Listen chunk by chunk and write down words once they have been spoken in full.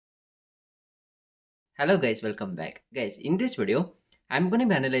Hello guys, welcome back. Guys, in this video, I'm going to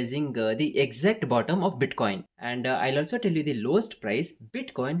be analyzing the exact bottom of Bitcoin, and I'll also tell you the lowest price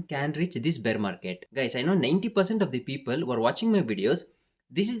Bitcoin can reach this bear market. Guys, I know 90% of the people who are watching my videos,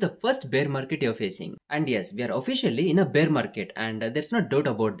 this is the first bear market you're facing. And yes, we are officially in a bear market, and there's no doubt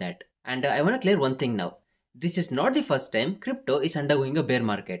about that. And I want to clear one thing now. This is not the first time crypto is undergoing a bear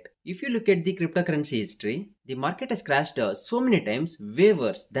market. If you look at the cryptocurrency history, the market has crashed so many times way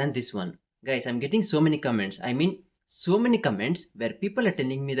worse than this one. Guys, I'm getting so many comments. So many comments where people are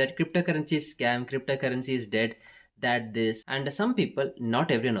telling me that cryptocurrency is scam, cryptocurrency is dead, that this. And some people, not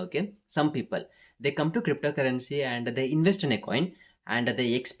everyone, okay? Some people, they come to cryptocurrency and they invest in a coin and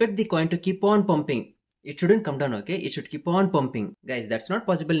they expect the coin to keep on pumping. It shouldn't come down, okay? It should keep on pumping. Guys, that's not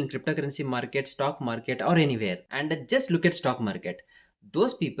possible in cryptocurrency market, stock market, or anywhere. And just look at stock market.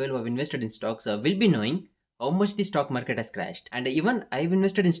 Those people who have invested in stocks will be knowing how much the stock market has crashed. And even I've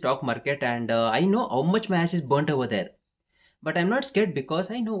invested in stock market and I know how much my ass is burnt over there. But I'm not scared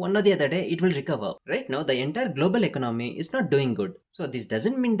because I know one or the other day it will recover. Right now, the entire global economy is not doing good. So this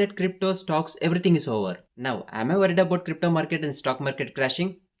doesn't mean that crypto, stocks, everything is over. Now, am I worried about crypto market and stock market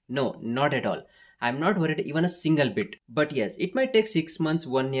crashing? No, not at all. I'm not worried even a single bit. But yes, it might take 6 months,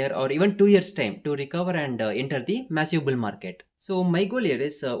 1 year or even 2 years time to recover and enter the massive bull market. So my goal here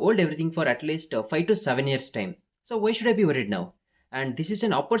is hold everything for at least 5 to 7 years time. So why should I be worried now? And this is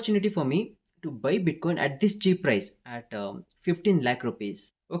an opportunity for me to buy Bitcoin at this cheap price at 15 lakh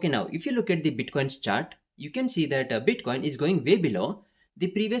rupees. Okay, now if you look at the Bitcoin's chart, you can see that Bitcoin is going way below the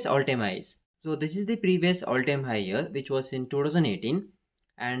previous all-time highs. So this is the previous all-time high here, which was in 2018.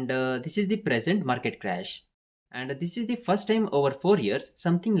 And this is the present market crash. And this is the first time over 4 years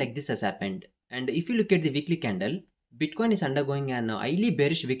something like this has happened. And if you look at the weekly candle, Bitcoin is undergoing an highly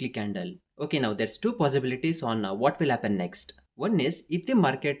bearish weekly candle. Okay, now there's two possibilities on what will happen next. One is if the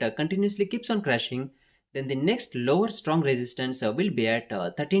market continuously keeps on crashing, then the next lower strong resistance will be at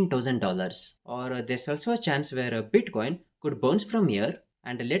 $13,000. Or there's also a chance where Bitcoin could bounce from here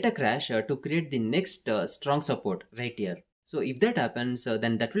and later crash to create the next strong support right here. So if that happens,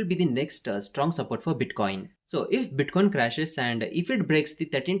 then that will be the next strong support for Bitcoin. So if Bitcoin crashes and if it breaks the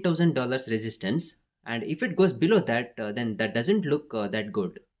 $13,000 resistance, and if it goes below that, then that doesn't look that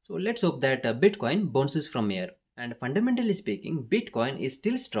good. So let's hope that Bitcoin bounces from here. And fundamentally speaking, Bitcoin is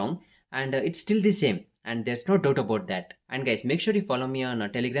still strong and it's still the same. And there's no doubt about that. And guys, make sure you follow me on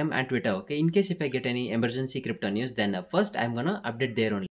Telegram and Twitter, okay? In case if I get any emergency crypto news, then first I'm gonna update there only.